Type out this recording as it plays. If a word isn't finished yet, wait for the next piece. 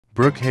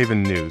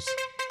Brookhaven news.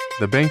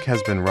 The bank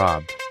has been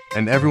robbed,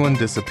 and everyone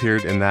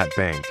disappeared in that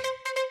bank.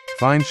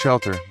 Find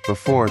shelter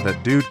before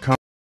that dude comes.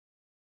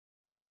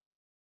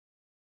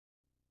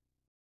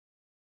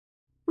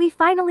 We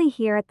finally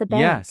here at the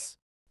bank. Yes.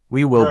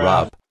 We will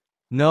rob.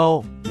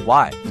 No.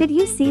 Why? Did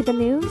you see the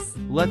news?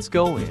 Let's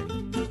go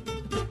in.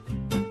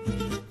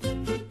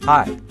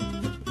 Hi.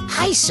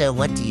 Hi, sir,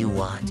 what do you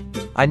want?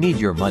 I need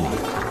your money.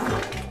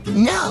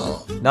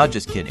 No. Not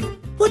just kidding.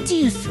 What do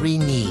you three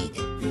need?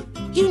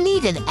 You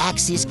need an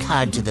access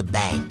card to the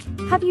bank.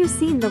 Have you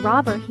seen the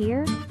robber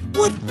here?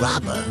 What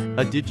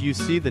robber? Did you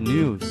see the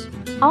news?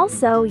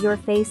 Also, your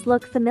face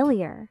look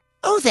familiar.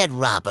 Oh, that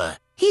robber.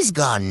 He's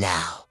gone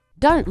now.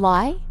 Don't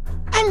lie.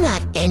 I'm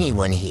not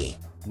anyone here.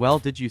 Well,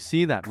 did you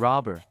see that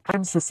robber?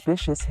 I'm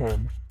suspicious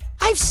him.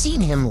 I've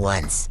seen him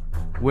once.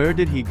 Where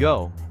did he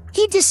go?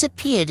 He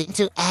disappeared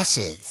into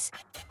ashes.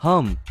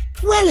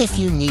 Well, if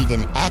you need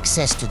an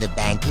access to the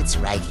bank, it's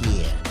right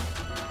here.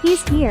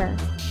 He's here.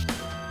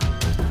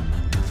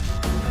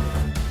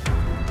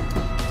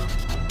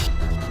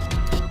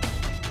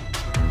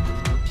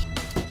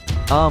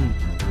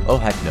 Oh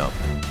heck no.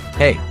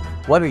 Hey,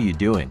 what are you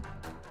doing?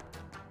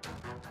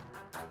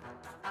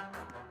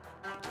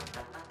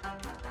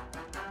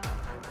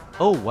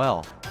 Oh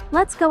well.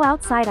 Let's go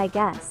outside, I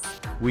guess.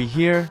 We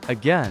here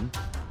again?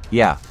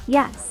 Yeah,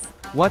 Yes.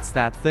 What's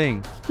that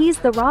thing? He's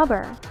the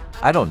robber.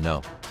 I don't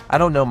know. I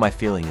don't know, my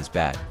feeling is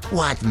bad.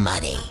 Want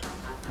money.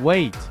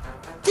 Wait.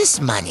 This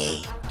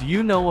money. Do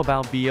you know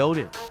about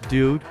deafeated,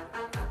 dude?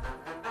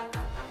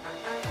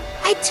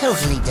 I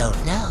totally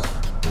don't know.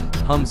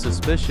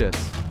 Suspicious.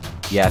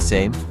 Yeah,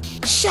 same.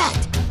 Shut.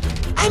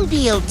 I'm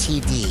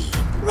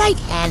BOTD.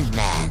 Right-hand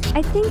man.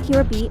 I think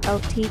you're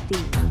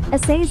BOTD.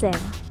 Assassin.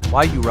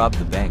 Why you rob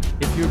the bank?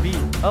 If you're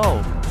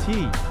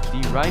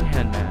the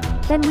right-hand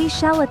man. Then we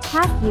shall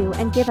attack you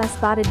and give us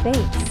spotted base.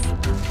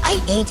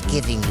 I ain't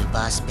giving you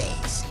boss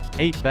base.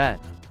 8 bet.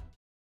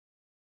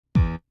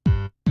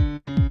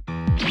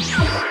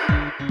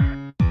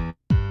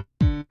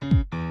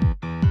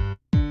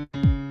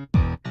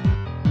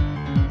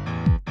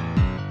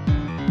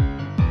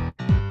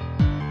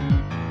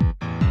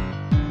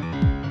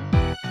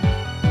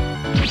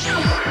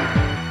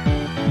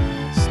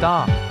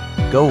 Stop.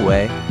 Go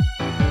away.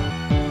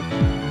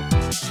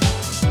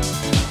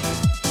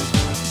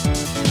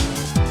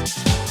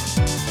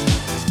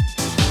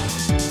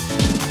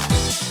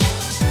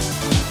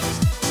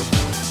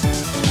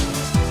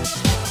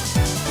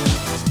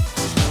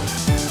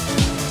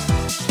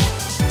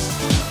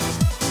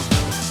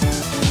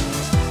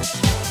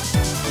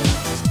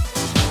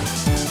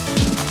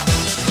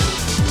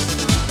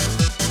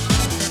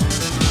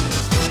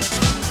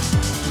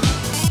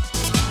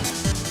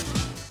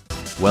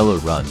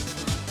 Wella, run.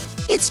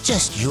 It's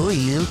just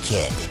you,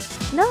 kid.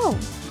 No.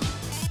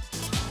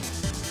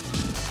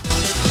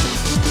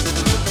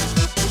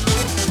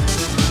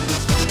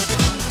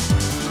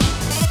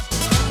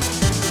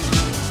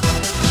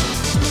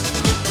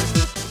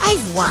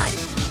 I've won.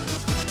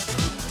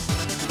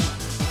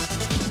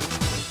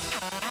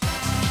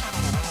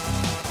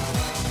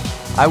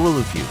 I will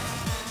loop you.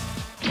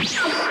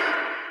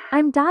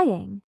 I'm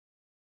dying.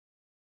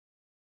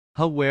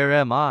 Where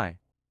am I?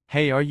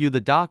 Hey, are you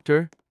the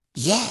doctor?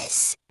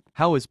 Yes,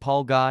 How is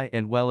polguy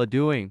and Wella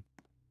doing?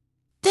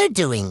 they're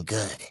doing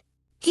good.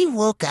 He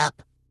woke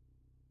up.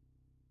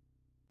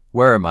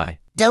 Where am I?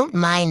 Don't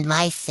mind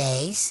my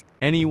face.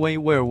 Anyway,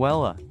 where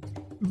Wella?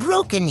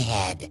 Broken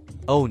head.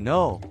 Oh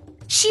no.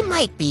 She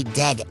might be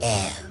dead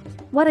air.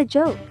 What a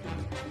joke.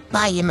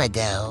 Buy him a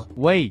dough.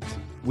 Wait,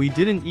 we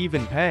didn't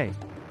even pay.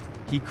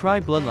 He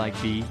cried blood like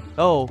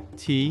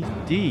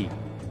B-O-T-D.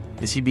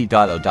 Is he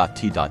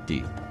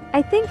B.O.T.D?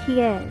 I think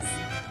he is.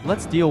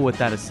 Let's deal with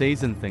that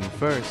assassin thing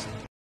first.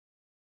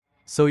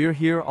 So you're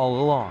here all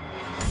along.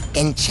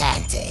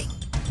 Enchanting.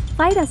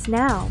 Fight us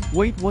now.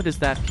 Wait, what is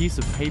that piece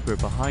of paper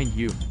behind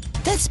you?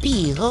 That's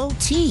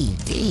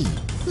BOTD.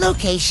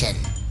 Location.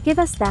 Give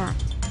us that.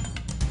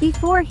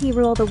 Before he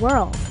rule the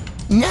world.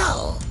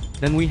 No.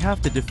 Then we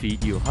have to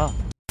defeat you, huh?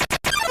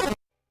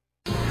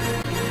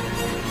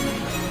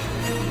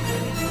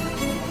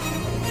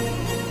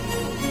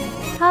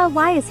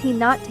 Why is he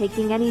not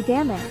taking any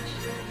damage?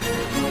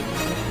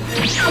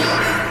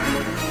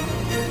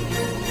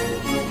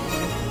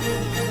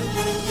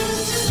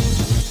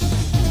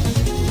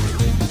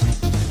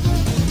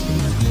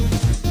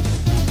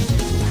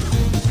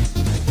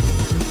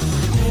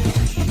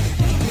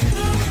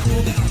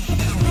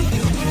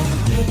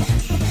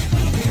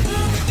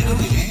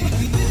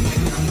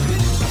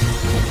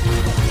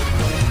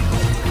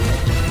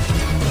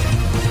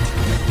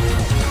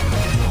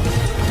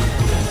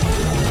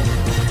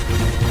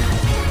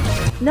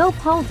 No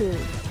polguy.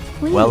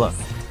 Please. Wella,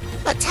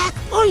 Attack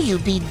or you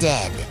be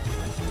dead.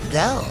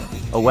 Go.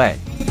 away.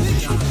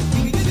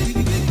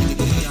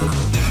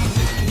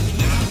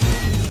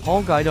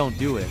 Polguy, don't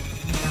do it.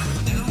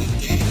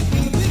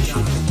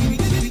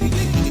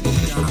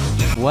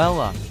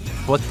 Wella,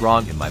 What's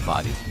wrong in my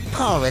body?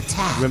 Paul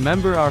attack.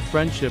 remember our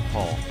friendship,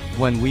 Paul,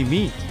 when we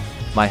meet.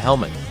 My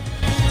helmet.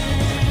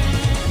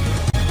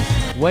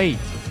 Wait,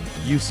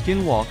 you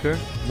skinwalker,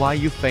 why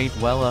you faint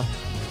Wella?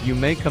 You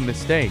make a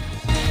mistake.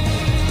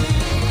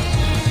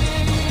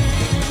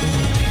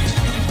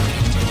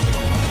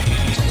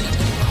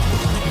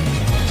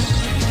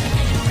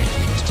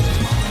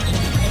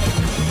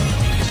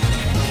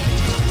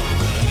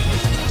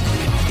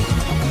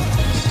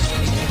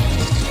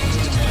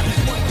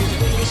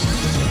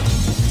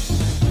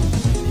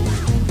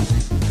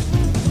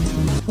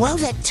 Well,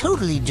 that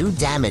totally do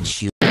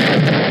damage you.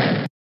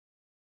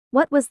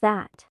 What was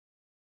that?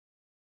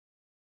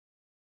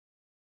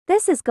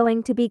 This is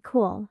going to be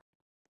cool.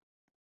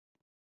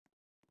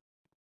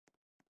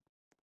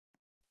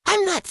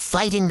 I'm not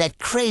fighting that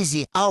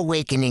crazy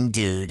awakening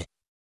dude.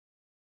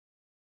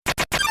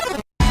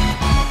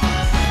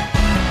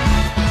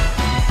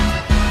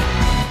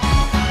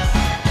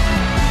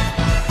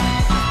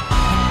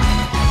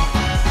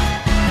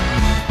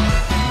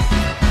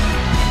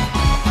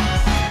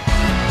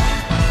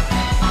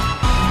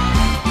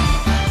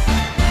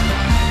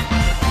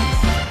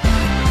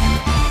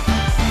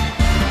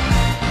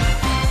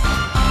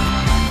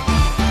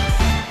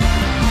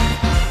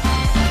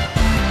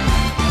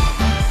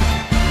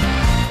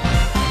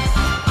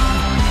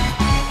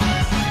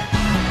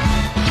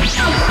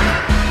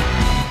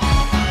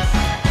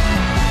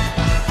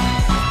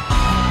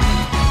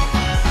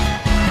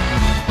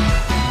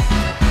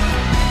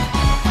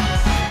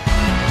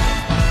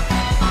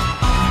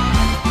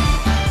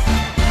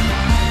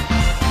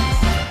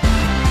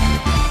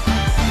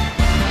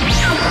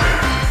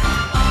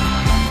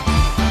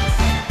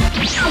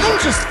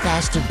 Just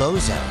faster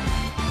bozo.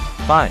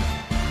 Fine.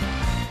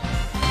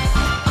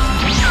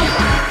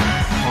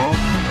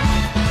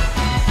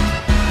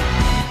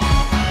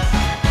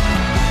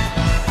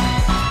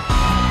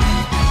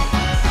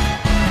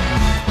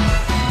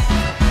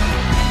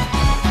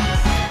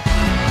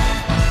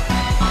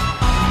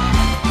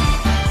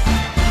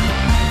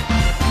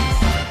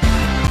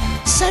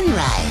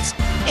 Sunrise,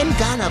 and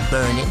gonna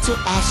burn into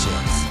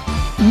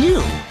ashes.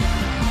 New.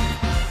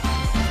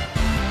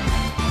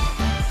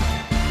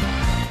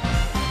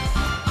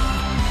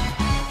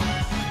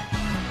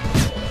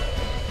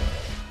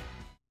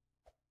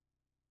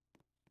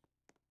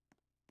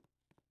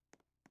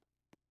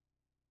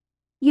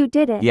 You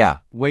did it. Yeah.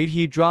 Wait,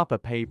 he drop a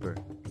paper.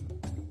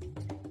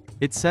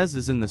 It says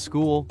is in the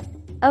school.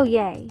 Oh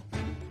yay.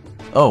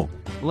 Oh,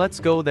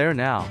 Let's go there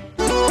now.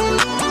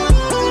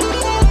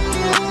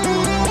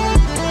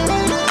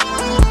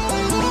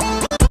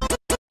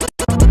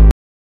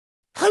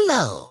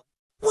 Hello.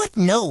 What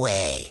no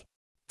way.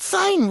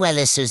 Fine,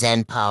 Wella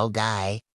Suzanne, polguy.